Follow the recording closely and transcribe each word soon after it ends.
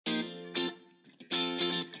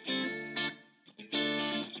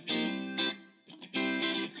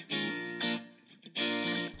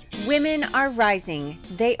Women are rising.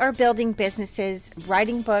 They are building businesses,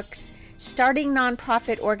 writing books, starting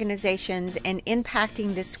nonprofit organizations, and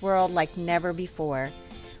impacting this world like never before.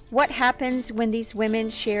 What happens when these women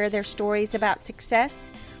share their stories about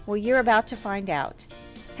success? Well, you're about to find out.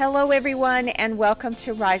 Hello, everyone, and welcome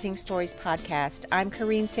to Rising Stories Podcast. I'm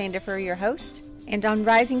Careen Sandifer, your host, and on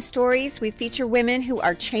Rising Stories, we feature women who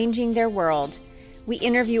are changing their world. We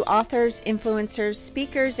interview authors, influencers,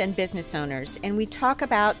 speakers, and business owners, and we talk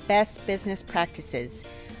about best business practices.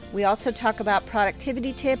 We also talk about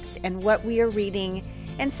productivity tips and what we are reading,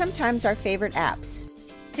 and sometimes our favorite apps.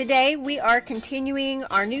 Today, we are continuing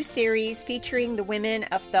our new series featuring the women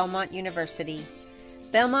of Belmont University.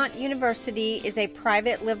 Belmont University is a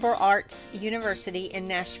private liberal arts university in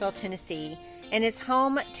Nashville, Tennessee, and is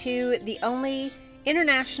home to the only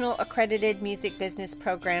international accredited music business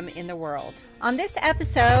program in the world. On this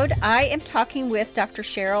episode, I am talking with Dr.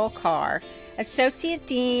 Cheryl Carr, Associate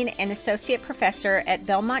Dean and Associate Professor at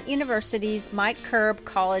Belmont University's Mike Curb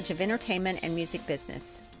College of Entertainment and Music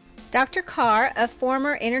Business. Dr. Carr, a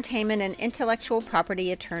former entertainment and intellectual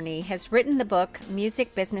property attorney, has written the book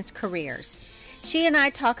Music Business Careers. She and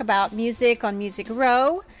I talk about music on Music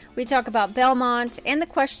Row, we talk about Belmont, and the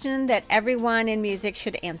question that everyone in music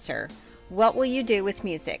should answer: what will you do with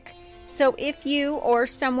music? So if you or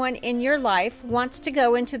someone in your life wants to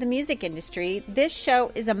go into the music industry, this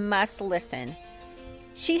show is a must listen.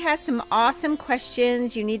 She has some awesome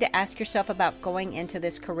questions you need to ask yourself about going into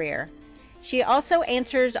this career. She also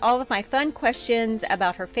answers all of my fun questions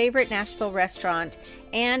about her favorite Nashville restaurant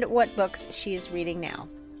and what books she is reading now.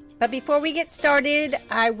 But before we get started,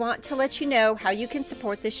 I want to let you know how you can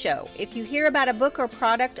support this show. If you hear about a book or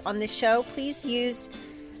product on this show, please use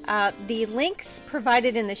the links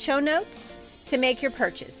provided in the show notes to make your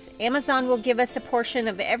purchase. Amazon will give us a portion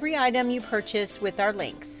of every item you purchase with our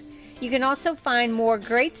links. You can also find more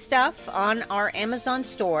great stuff on our Amazon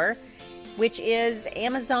store, which is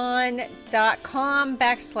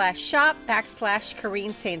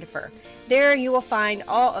amazon.com/shop/Careen Sandifer. There you will find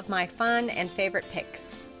all of my fun and favorite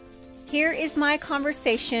picks. Here is my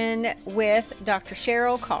conversation with Dr.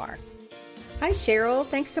 Cheryl Carr. Hi, Cheryl.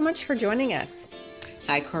 Thanks so much for joining us.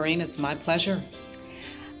 Hi, Careen. It's my pleasure.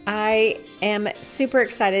 I am super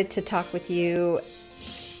excited to talk with you.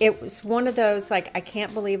 It was one of those, I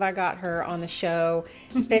can't believe I got her on the show,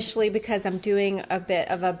 especially because I'm doing a bit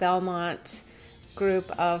of a Belmont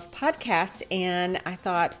group of podcasts, and I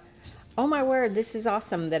thought, oh my word, this is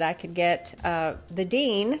awesome that I could get the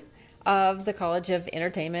dean of the College of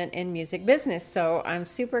Entertainment and Music Business. So I'm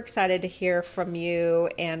super excited to hear from you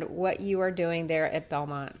and what you are doing there at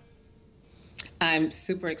Belmont. I'm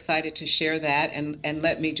super excited to share that, and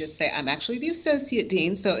let me just say I'm actually the associate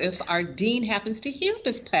dean, so if our dean happens to hear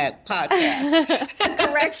this podcast,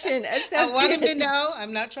 correction, associate. I want him to know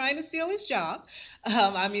I'm not trying to steal his job.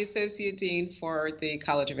 I'm the associate dean for the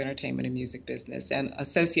College of Entertainment and Music Business and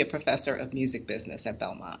associate professor of music business at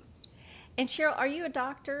Belmont. And Cheryl, are you a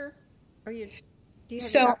doctor? Do you have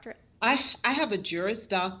a doctorate? I have a Juris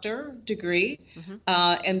Doctor degree,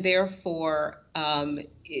 and therefore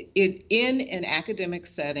in an academic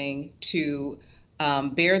setting to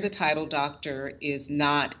bear the title doctor is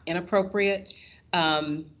not inappropriate.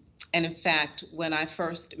 And in fact, when I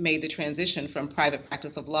first made the transition from private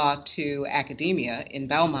practice of law to academia in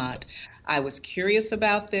Belmont, I was curious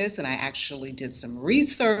about this, and I actually did some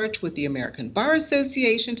research with the American Bar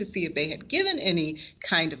Association to see if they had given any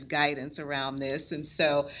kind of guidance around this. And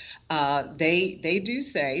so they do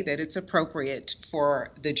say that it's appropriate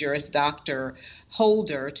for the Juris Doctor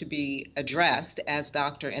holder to be addressed as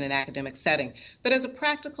doctor in an academic setting. But as a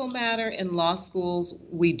practical matter, in law schools,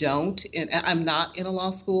 we don't. I'm not in a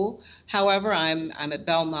law school. However, I'm at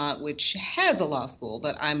Belmont, which has a law school,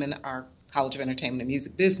 but I'm in our College of Entertainment and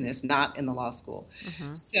Music Business, not in the law school.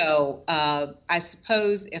 So I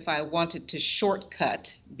suppose if I wanted to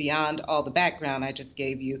shortcut beyond all the background I just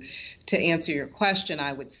gave you to answer your question,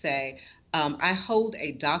 I would say I hold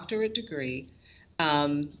a doctorate degree,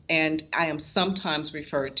 and I am sometimes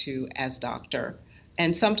referred to as doctor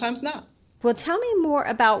and sometimes not. Well, tell me more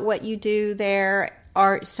about what you do there.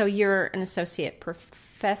 So you're an associate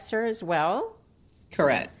professor as well?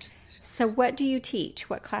 Correct. So what do you teach?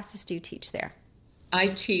 What classes do you teach there? I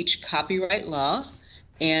teach copyright law,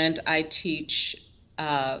 and I teach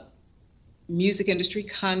music industry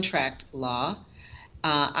contract law.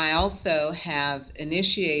 I also have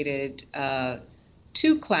initiated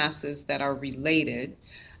 2 classes that are related.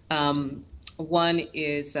 One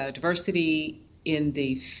is diversity in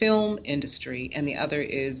the film industry, and the other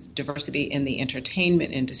is diversity in the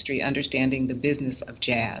entertainment industry, understanding the business of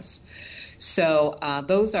jazz. So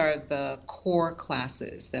those are the core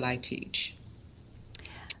classes that I teach.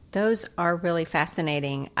 Those are really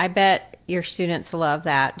fascinating. I bet your students love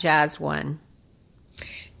that jazz one.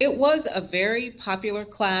 It was a very popular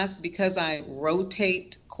class because I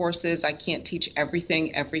rotate courses. I can't teach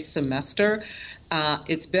everything every semester.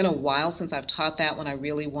 It's been a while since I've taught that when I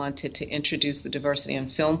really wanted to introduce the diversity in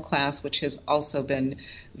film class, which has also been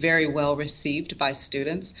very well received by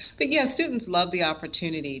students. But yeah, students love the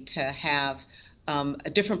opportunity to have a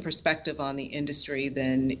different perspective on the industry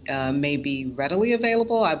than may be readily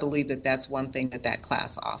available. I believe that that's one thing that that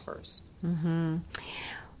class offers. Mm-hmm.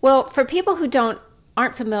 Well, for people who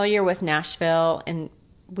aren't familiar with Nashville, and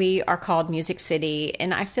we are called Music City,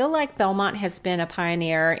 and I feel like Belmont has been a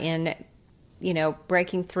pioneer in,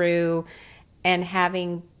 breaking through and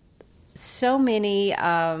having so many,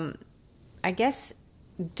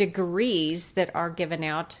 degrees that are given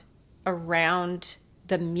out around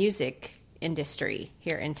the music industry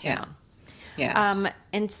here in town. Yes.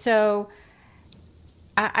 And so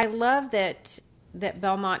I love that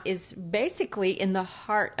Belmont is basically in the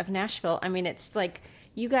heart of Nashville. I mean, it's like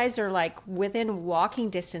you guys are like within walking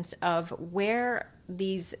distance of where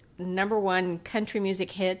these number one country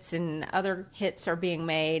music hits and other hits are being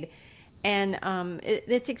made. And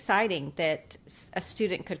it's exciting that a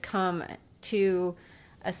student could come to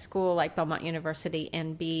a school like Belmont University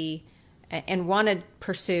and want to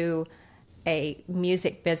pursue a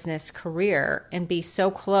music business career and be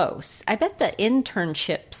so close. I bet the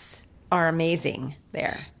internships are amazing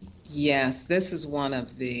there. Yes, this is one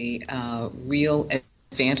of the real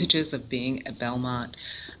advantages of being at Belmont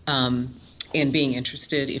and being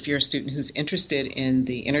interested. If you're a student who's interested in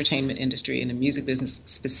the entertainment industry and the music business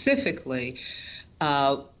specifically,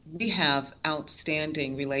 we have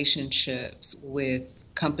outstanding relationships with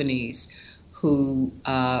companies who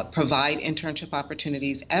provide internship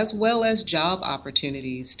opportunities as well as job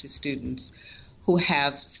opportunities to students who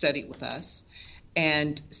have studied with us.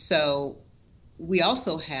 And so we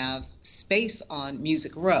also have space on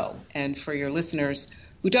Music Row. And for your listeners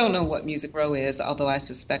who don't know what Music Row is, although I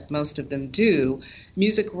suspect most of them do,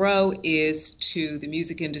 Music Row is to the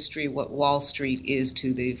music industry what Wall Street is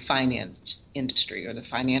to the finance industry or the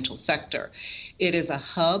financial sector. It is a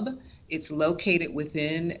hub. It's located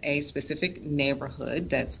within a specific neighborhood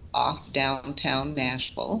that's off downtown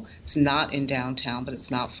Nashville. It's not in downtown, but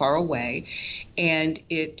it's not far away. And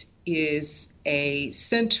it is a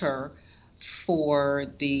center for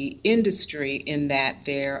the industry in that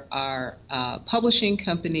there are publishing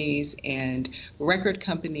companies and record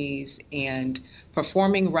companies and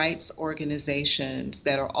performing rights organizations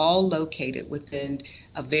that are all located within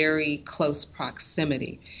a very close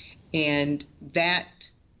proximity. And that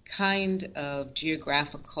kind of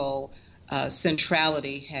geographical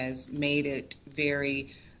centrality has made it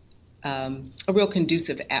a real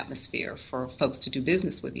conducive atmosphere for folks to do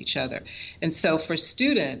business with each other. And so for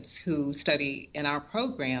students who study in our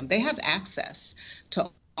program, they have access to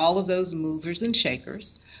all of those movers and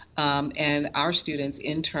shakers. And our students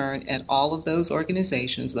intern at all of those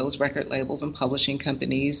organizations, those record labels and publishing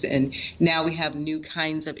companies. And now we have new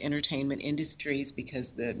kinds of entertainment industries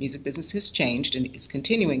because the music business has changed and is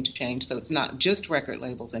continuing to change. So it's not just record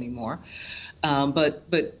labels anymore, but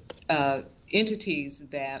entities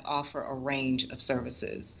that offer a range of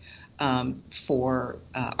services for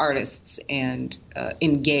artists and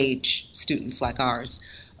engage students like ours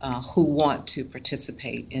who want to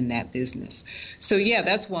participate in that business. So yeah,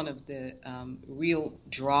 that's one of the real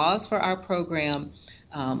draws for our program,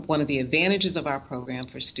 one of the advantages of our program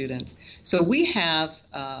for students. So we have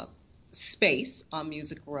space on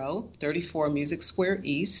Music Row, 34 Music Square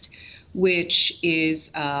East, which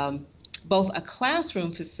is both a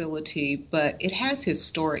classroom facility, but it has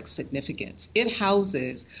historic significance. It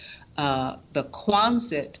houses the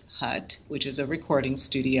Quonset Hut, which is a recording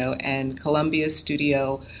studio, and Columbia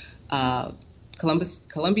Studio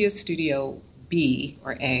B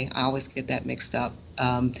or A. I always get that mixed up.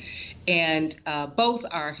 And both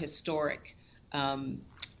are historic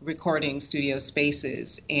recording studio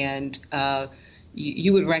spaces, and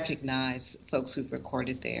you would recognize folks who've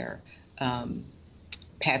recorded there.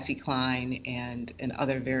 Patsy Cline and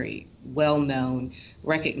other very well-known,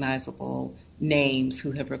 recognizable names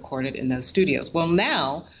who have recorded in those studios. Well,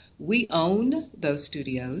 now we own those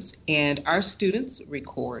studios, and our students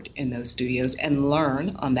record in those studios and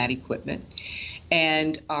learn on that equipment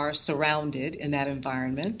and are surrounded in that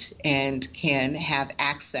environment and can have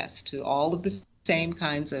access to all of the same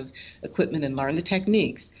kinds of equipment and learn the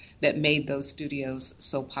techniques that made those studios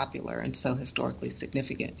so popular and so historically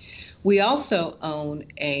significant. We also own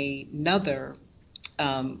another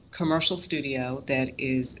commercial studio that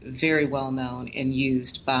is very well known and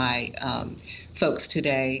used by folks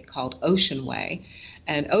today called Ocean Way.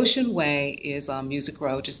 And Ocean Way is on Music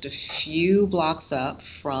Row, just a few blocks up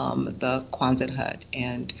from the Quonset hut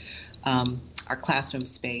and our classroom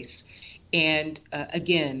space. And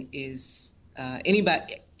again, is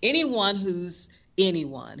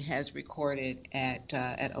anyone has recorded at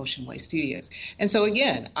Ocean Way Studios. And so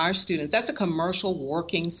again, our students, that's a commercial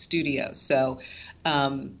working studio. So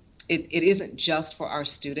it isn't just for our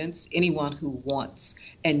students. Anyone who wants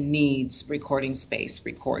and needs recording space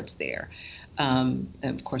records there. And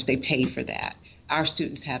of course, they pay for that. Our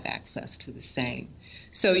students have access to the same.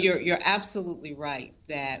 So you're absolutely right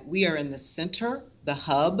that we are in the center, the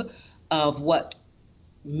hub of what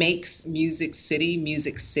makes Music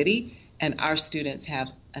City, and our students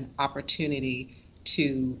have an opportunity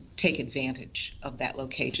to take advantage of that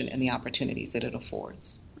location and the opportunities that it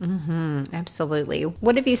affords. Mm-hmm, absolutely.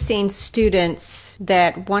 What have you seen students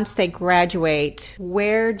that once they graduate,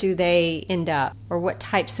 where do they end up? Or what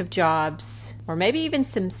types of jobs? Or maybe even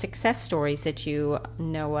some success stories that you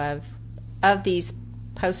know of these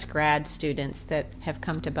post-grad students that have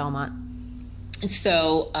come to Belmont?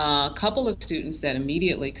 So a couple of students that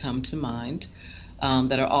immediately come to mind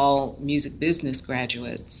that are all music business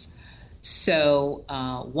graduates. So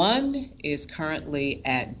one is currently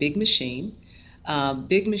at Big Machine.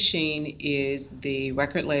 Big Machine is the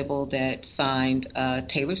record label that signed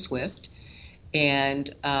Taylor Swift and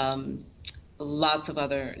lots of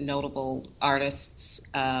other notable artists.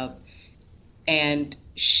 And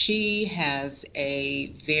she has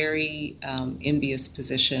a very envious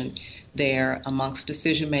position there amongst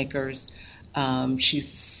decision makers.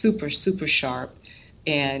 She's super, super sharp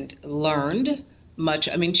and learned much.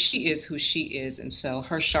 I mean, she is who she is, and so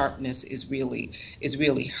her sharpness is really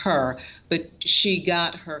her. But she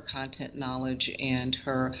got her content knowledge and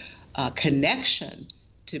her connection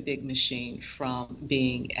to Big Machine from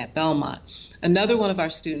being at Belmont. Another one of our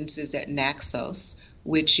students is at Naxos,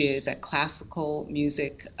 which is at classical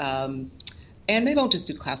music, and they don't just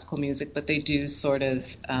do classical music, but they do sort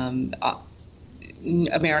of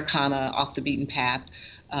Americana, off the beaten path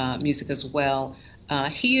music as well.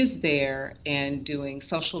 He is there and doing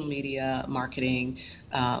social media marketing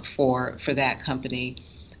for that company.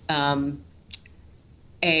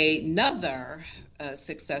 Another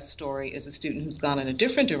success story is a student who's gone in a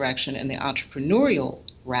different direction in the entrepreneurial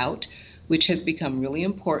route, which has become really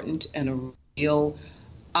important and a real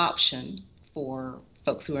option for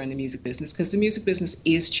folks who are in the music business, because the music business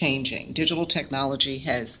is changing. Digital technology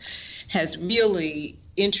has really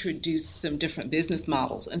introduced some different business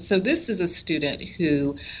models. And so this is a student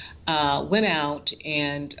who went out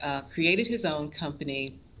and created his own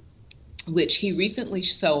company, which he recently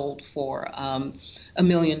sold for $1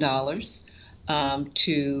 million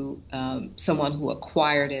to someone who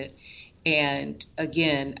acquired it. And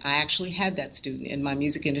again, I actually had that student in my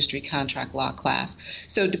music industry contract law class.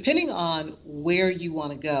 So depending on where you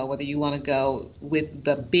want to go, whether you want to go with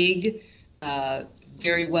the big,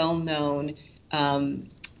 very well-known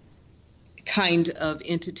kind of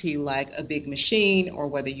entity like a Big Machine, or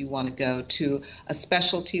whether you want to go to a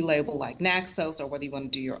specialty label like Naxos, or whether you want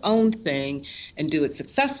to do your own thing and do it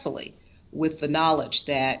successfully with the knowledge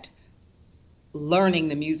that learning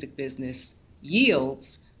the music business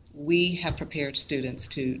yields, we have prepared students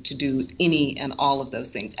to do any and all of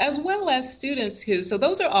those things, as well as students so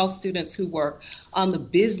those are all students who work on the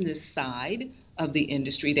business side of the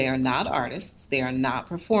industry. They are not artists. They are not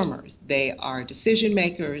performers. They are decision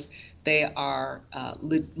makers. They are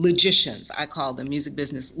logicians. I call them music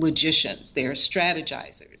business logicians. They are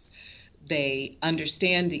strategizers. They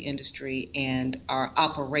understand the industry and are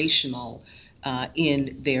operational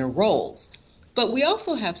in their roles. But we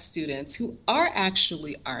also have students who are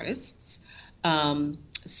actually artists,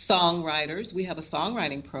 songwriters. We have a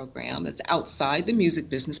songwriting program that's outside the music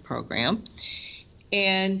business program.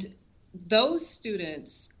 And those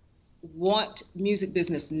students want music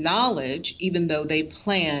business knowledge, even though they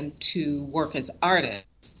plan to work as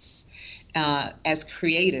artists, as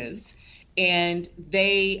creatives. And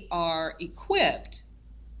they are equipped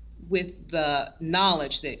with the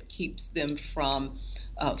knowledge that keeps them from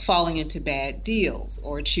falling into bad deals,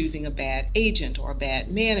 or choosing a bad agent or a bad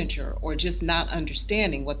manager, or just not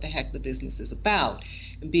understanding what the heck the business is about,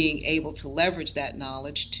 and being able to leverage that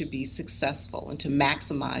knowledge to be successful and to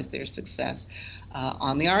maximize their success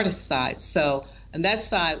on the artist side. So on that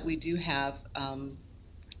side, we do have,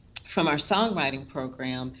 from our songwriting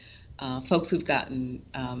program, folks who've gotten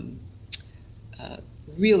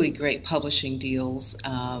really great publishing deals.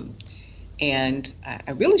 And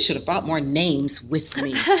I really should have brought more names with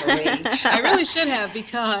me, Corinne. I really should have,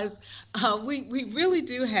 because we really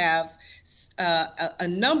do have a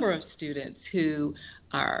number of students who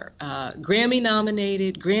are Grammy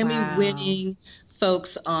nominated, Grammy winning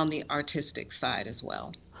folks on the artistic side as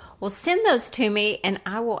well. Well, send those to me and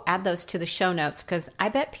I will add those to the show notes, because I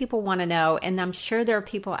bet people want to know, and I'm sure there are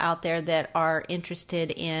people out there that are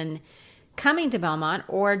interested in coming to Belmont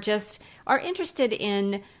or just are interested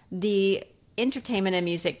in the entertainment and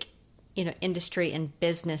music, industry and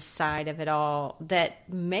business side of it all, that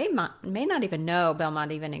may not even know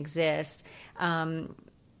Belmont even exists,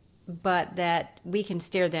 but that we can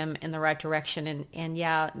steer them in the right direction. And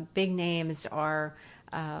yeah, big names are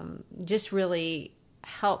just really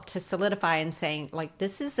help to solidify and saying, like,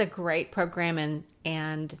 this is a great program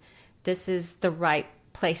and this is the right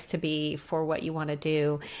place to be for what you want to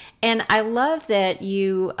do. And I love that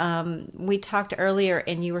you, we talked earlier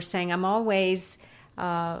and you were saying, I'm always,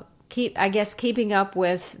 keeping up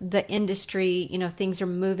with the industry, things are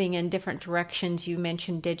moving in different directions. You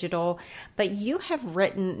mentioned digital, but you have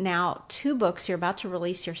written now 2 books. You're about to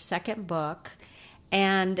release your second book.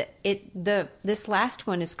 And this last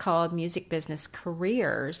one is called Music Business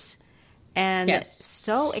Careers. And yes. It's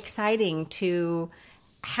so exciting to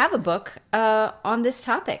have a book on this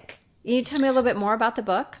topic. Can you tell me a little bit more about the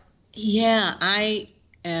book? Yeah, I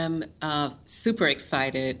am super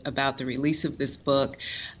excited about the release of this book.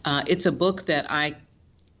 It's a book that I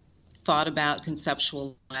thought about,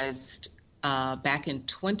 conceptualized back in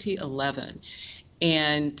 2011.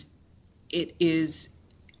 And it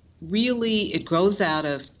grows out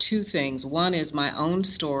of 2 things. One is my own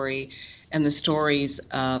story, and the stories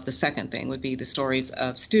of the second thing would be the stories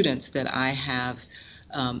of students that I have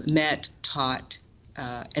met, taught,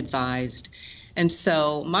 advised. And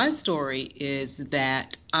so my story is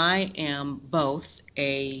that I am both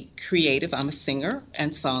a creative, I'm a singer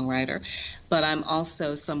and songwriter, but I'm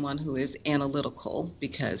also someone who is analytical,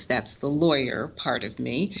 because that's the lawyer part of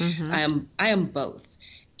me. Mm-hmm. I am both.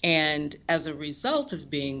 And as a result of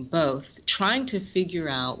being both, trying to figure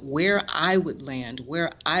out where I would land,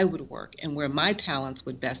 where I would work, and where my talents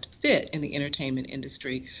would best fit in the entertainment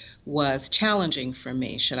industry was challenging for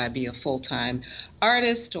me. Should I be a full-time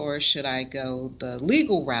artist, or should I go the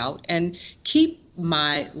legal route and keep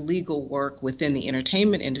my legal work within the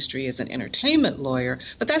entertainment industry as an entertainment lawyer?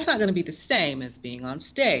 But that's not going to be the same as being on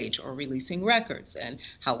stage or releasing records. And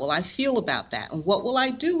how will I feel about that? And what will I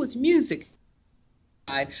do with music?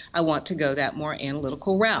 I want to go that more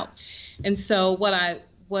analytical route. And so what I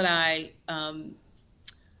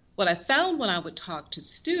found when I would talk to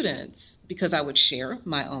students, because I would share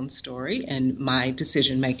my own story and my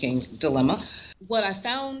decision-making dilemma, what I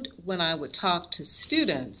found when I would talk to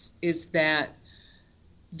students is that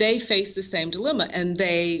they faced the same dilemma, and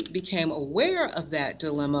they became aware of that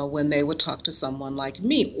dilemma when they would talk to someone like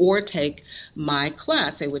me or take my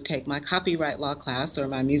class. They would take my copyright law class or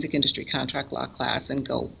my music industry contract law class and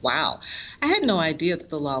go, wow, I had no idea that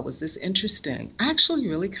the law was this interesting. I actually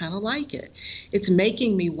really kind of like it. It's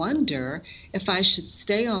making me wonder if I should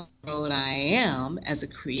stay on the road I am as a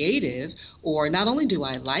creative, or not only do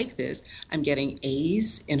I like this, I'm getting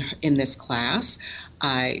A's in this class.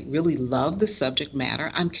 I really love the subject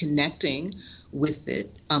matter. I'm connecting with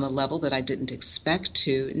it on a level that I didn't expect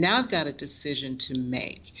to. Now I've got a decision to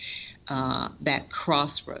make, that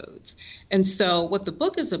crossroads. And so what the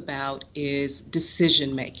book is about is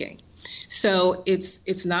decision making. So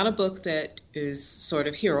it's not a book that is sort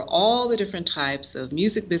of, here are all the different types of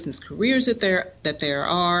music business careers that there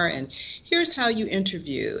are, and here's how you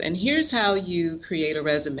interview, and here's how you create a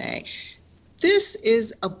resume. This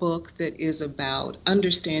is a book that is about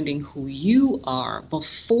understanding who you are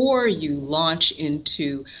before you launch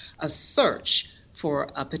into a search for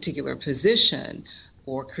a particular position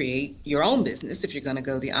or create your own business if you're going to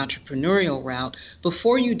go the entrepreneurial route.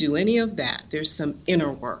 Before you do any of that, there's some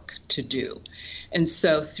inner work to do. And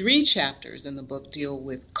so 3 chapters in the book deal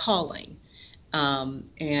with calling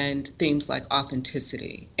and themes like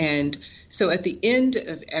authenticity. And so at the end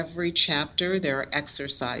of every chapter, there are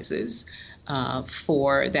exercises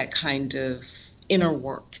for that kind of inner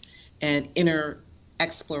work and inner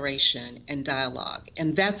exploration and dialogue.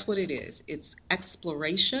 And that's what it is. It's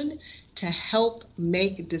exploration to help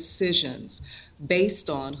make decisions based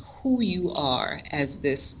on who you are as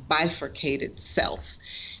this bifurcated self,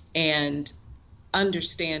 and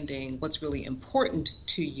understanding what's really important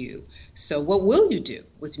to you. So what will you do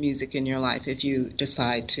with music in your life if you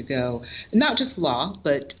decide to go, not just law,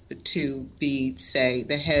 but to be, say,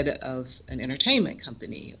 the head of an entertainment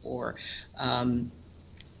company, or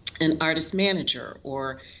an artist manager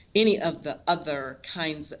or any of the other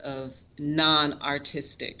kinds of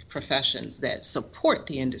non-artistic professions that support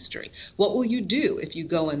the industry? What will you do if you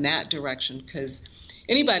go in that direction? Because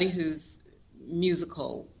anybody who's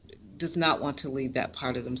musical does not want to leave that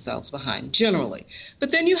part of themselves behind, generally.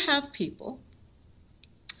 But then you have people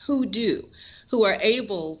who do, who are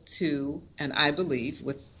able to, and I believe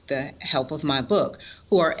with the help of my book,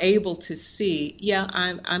 who are able to see, yeah,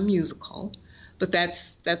 I'm musical, but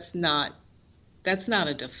that's not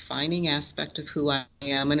a defining aspect of who I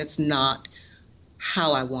am, and it's not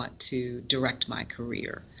how I want to direct my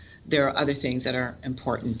career. There are other things that are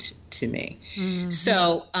important to me. Mm-hmm.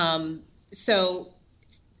 So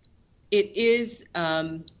it is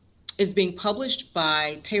being published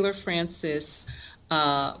by Taylor Francis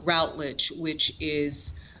Routledge, which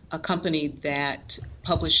is a company that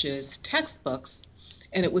publishes textbooks,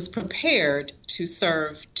 and it was prepared to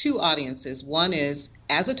serve two audiences. One is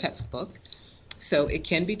as a textbook, so it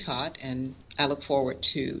can be taught, and I look forward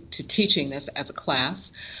to teaching this as a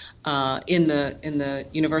class in the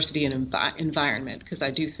university and environment, because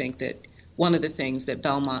I do think that one of the things that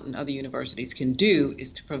Belmont and other universities can do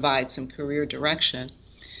is to provide some career direction.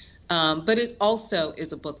 But it also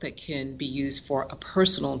is a book that can be used for a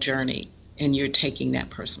personal journey, and you're taking that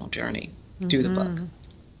personal journey through the book.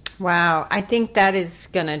 Wow. I think that is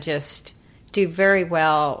going to just do very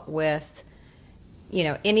well with,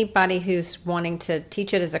 anybody who's wanting to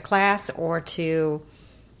teach it as a class or to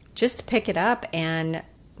just pick it up and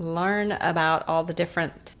learn about all the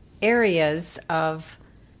different areas of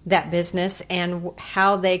that business and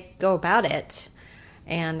how they go about it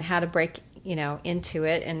and how to break into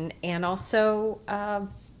it. And also, I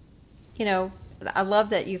love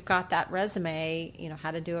that you've got that resume,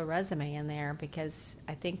 how to do a resume in there, because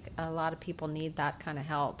I think a lot of people need that kind of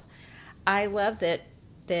help. I love that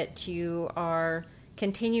you are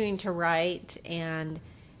continuing to write and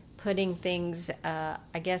putting things, I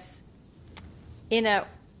guess,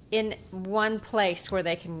 in one place where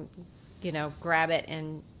they can, grab it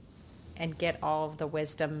and get all of the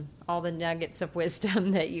wisdom, all the nuggets of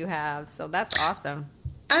wisdom that you have. So that's awesome.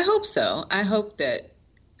 I hope so. I hope that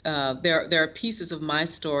there are pieces of my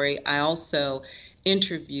story. I also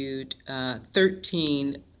interviewed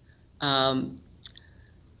 13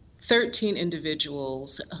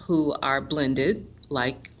 individuals who are blended,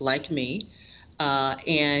 like me,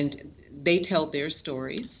 and they tell their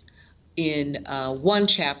stories. In one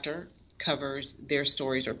chapter covers their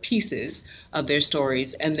stories or pieces of their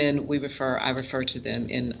stories, and then I refer to them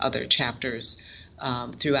in other chapters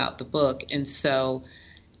throughout the book. And so,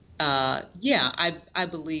 I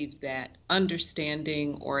believe that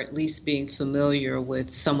understanding or at least being familiar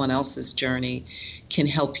with someone else's journey can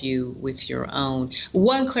help you with your own.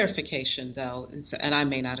 One clarification, though, and I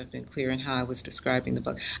may not have been clear in how I was describing the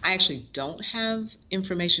book. I actually don't have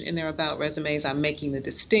information in there about resumes. I'm making the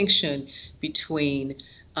distinction between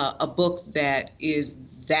a book that is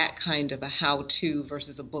that kind of a how-to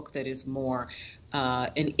versus a book that is more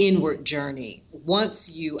an inward journey. Once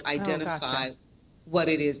you identify what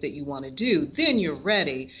it is that you want to do, then you're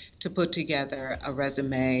ready to put together a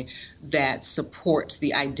resume that supports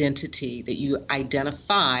the identity that you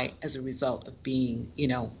identify as a result of being,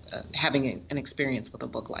 having an experience with a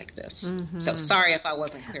book like this. Mm-hmm. So sorry if I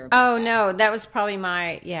wasn't clear about that. No, that was probably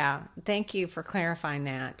thank you for clarifying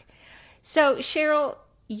that. So Cheryl,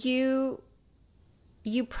 you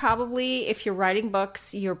probably, if you're writing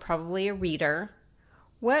books, you're probably a reader.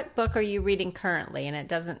 What book are you reading currently? And it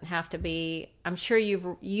doesn't have to be, I'm sure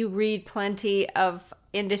you read plenty of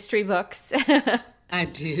industry books. I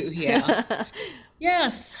do, yeah.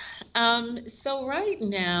 Yes. So right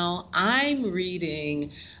now I'm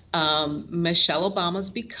reading Michelle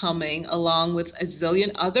Obama's Becoming, along with a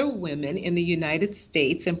zillion other women in the United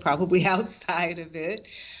States and probably outside of it,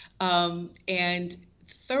 and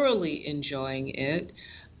thoroughly enjoying it.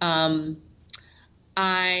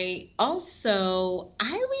 I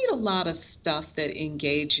read a lot of stuff that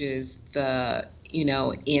engages the,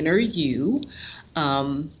 inner you.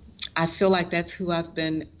 I feel like that's who I've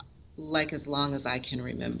been like as long as I can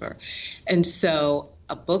remember. And so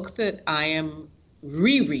a book that I am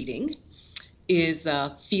rereading is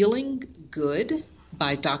Feeling Good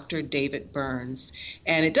by Dr. David Burns.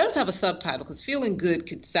 And it does have a subtitle because feeling good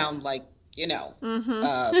could sound like, something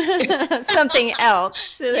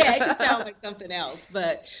else. Yeah, it could sound like something else,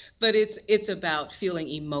 but it's about feeling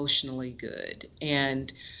emotionally good,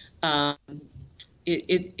 and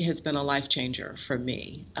it has been a life changer for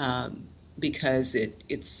me because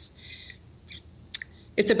it's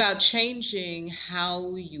about changing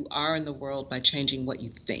how you are in the world by changing what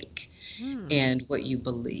you think. and what you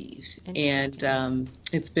believe. And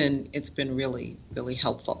it's been really, really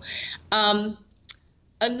helpful.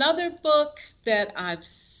 Another book that I've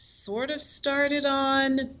sort of started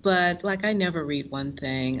on, but like I never read one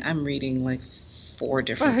thing. I'm reading like four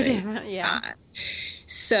different things. Yeah.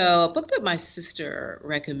 So a book that my sister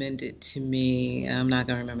recommended to me, I'm not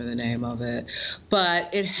going to remember the name of it,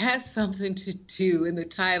 but it has something to do, in the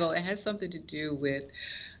title, it has something to do with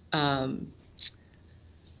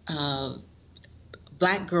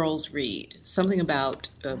Black Girls Read, something about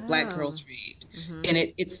Black Girls Read. And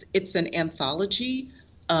it's an anthology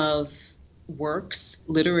of works,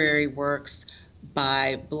 literary works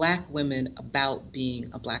by Black women about being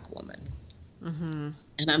a Black woman. And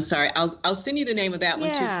I'm sorry, I'll send you the name of that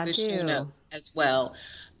one too for the show notes as well.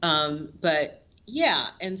 But yeah,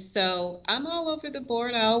 and so I'm all over the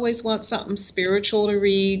board. I always want something spiritual to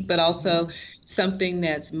read, but also something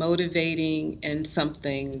that's motivating and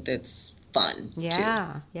something that's fun too.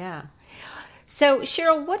 Yeah. So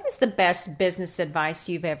Cheryl, what is the best business advice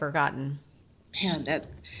you've ever gotten? Man, that's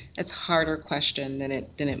a harder question than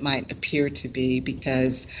it might appear to be,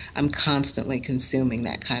 because I'm constantly consuming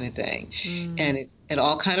that kind of thing, and it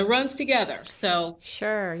all kind of runs together. So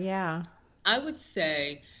sure, yeah, I would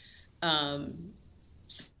say, so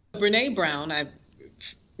Brene Brown. I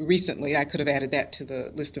could have added that to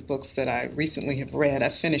the list of books that I recently have read. I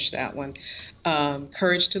finished that one.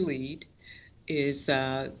 Courage to Lead is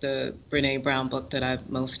the Brene Brown book that I've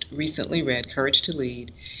most recently read. Courage to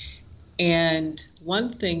Lead. And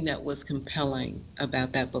one thing that was compelling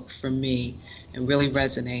about that book for me and really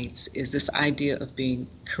resonates is this idea of being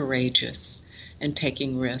courageous and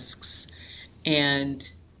taking risks. And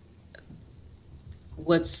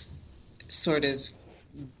what's sort of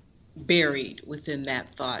buried within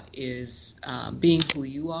that thought is being who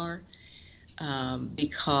you are,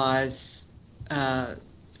 because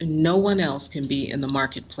no one else can be in the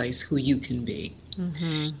marketplace who you can be.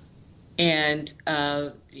 And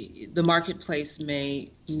the marketplace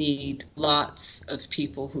may need lots of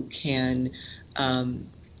people who can,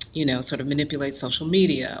 sort of manipulate social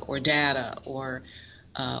media or data, or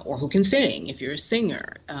who can sing if you're a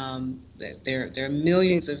singer. There are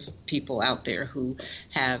millions of people out there who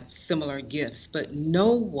have similar gifts, but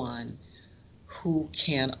no one who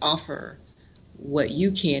can offer what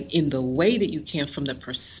you can in the way that you can, from the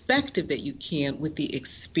perspective that you can, with the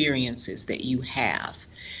experiences that you have.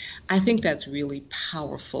 I think that's really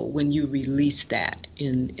powerful when you release that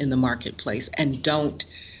in the marketplace, and don't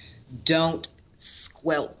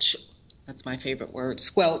squelch. That's my favorite word,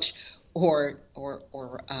 squelch, or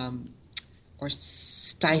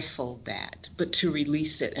stifle that, but to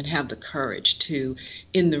release it and have the courage to,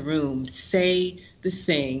 in the room, say the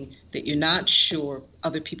thing that you're not sure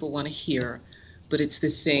other people want to hear, but it's the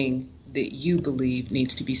thing that you believe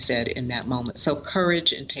needs to be said in that moment. So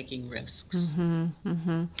courage and taking risks.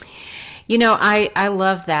 You know, I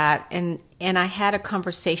love that. And I had a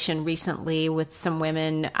conversation recently with some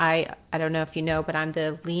women. I don't know if you know, but I'm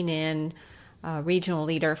the Lean In regional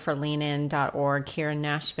leader for leanin.org here in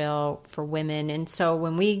Nashville for women. And so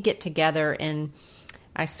when we get together and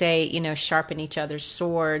I say, sharpen each other's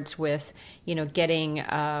swords with, getting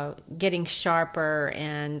sharper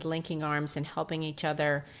and linking arms and helping each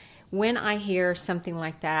other. When I hear something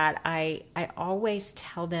like that, I always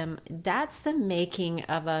tell them that's the making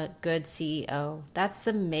of a good CEO. That's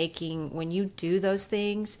the making, when you do those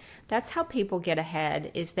things, that's how people get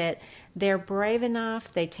ahead, is that they're brave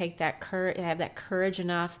enough, they take that courage, have that courage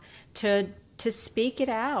enough to speak it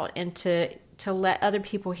out and to let other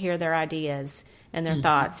people hear their ideas and their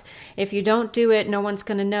thoughts. If you don't do it, no one's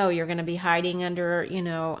going to know. You're going to be hiding under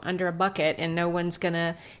a bucket, and no one's going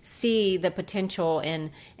to see the potential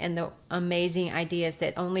and the amazing ideas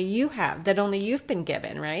that only you have, that only you've been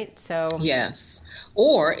given, right? So yes.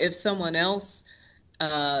 Or if someone else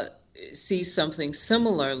sees something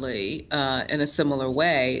similarly in a similar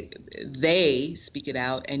way, they speak it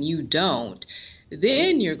out and you don't,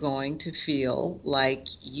 then you're going to feel like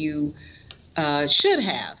you should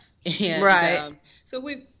have. And, right. So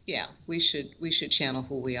we should channel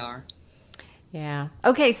who we are. Yeah.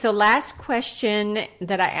 Okay. So last question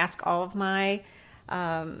that I ask all of my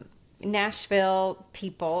Nashville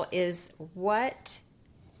people is what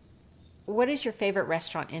is your favorite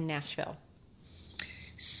restaurant in Nashville?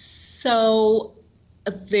 So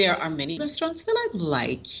there are many restaurants that I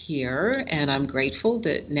like here, and I'm grateful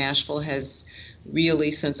that Nashville has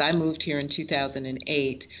really, since I moved here in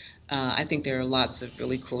 2008, I think there are lots of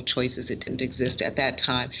really cool choices that didn't exist at that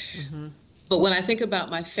time. But when I think about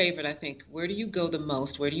my favorite, I think, where do you go the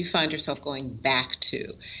most? Where do you find yourself going back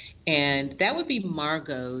to? And that would be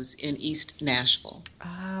Margot's in East Nashville.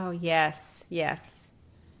 Oh, yes, yes.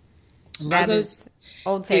 Margot's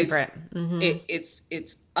old favorite. It's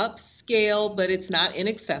upscale, but it's not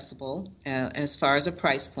inaccessible as far as a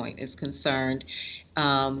price point is concerned.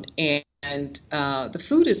 And the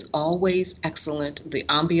food is always excellent. The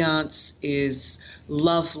ambiance is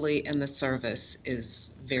lovely, and the service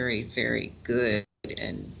is very, very good,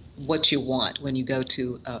 and what you want when you go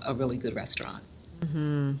to a really good restaurant.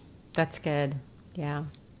 Mm-hmm. That's good. Yeah.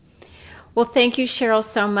 Well, thank you, Cheryl,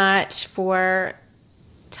 so much for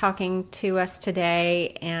talking to us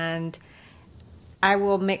today, and I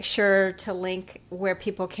will make sure to link where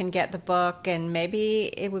people can get the book, and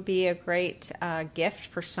maybe it would be a great gift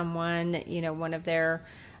for someone, one of their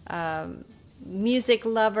music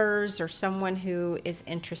lovers or someone who is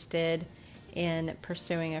interested in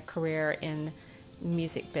pursuing a career in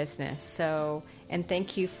music business. So, and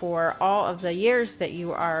thank you for all of the years that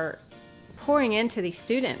you are pouring into these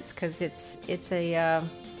students, because it's a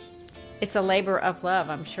labor of love,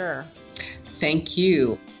 I'm sure. Thank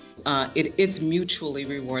you. It's mutually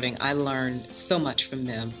rewarding. I learned so much from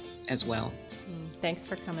them as well. Thanks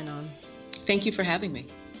for coming on. Thank you for having me.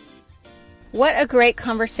 What a great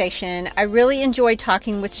conversation. I really enjoyed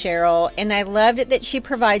talking with Cheryl, and I loved it that she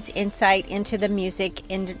provides insight into the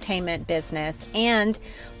music entertainment business and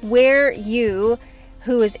where you,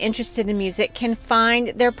 who is interested in music, can find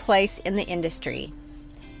their place in the industry.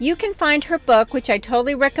 You can find her book, which I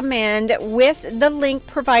totally recommend, with the link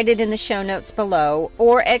provided in the show notes below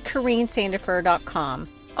or at CorrineSandifer.com.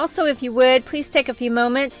 Also, if you would, please take a few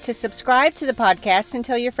moments to subscribe to the podcast and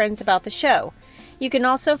tell your friends about the show. You can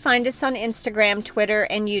also find us on Instagram, Twitter,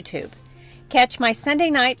 and YouTube. Catch my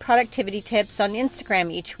Sunday night productivity tips on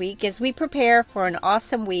Instagram each week as we prepare for an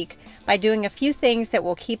awesome week by doing a few things that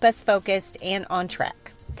will keep us focused and on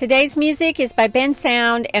track. Today's music is by Ben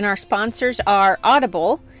Sound, and our sponsors are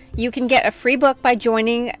Audible. You can get a free book by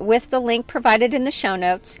joining with the link provided in the show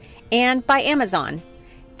notes, and by Amazon.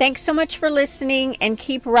 Thanks so much for listening, and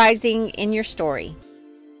keep rising in your story.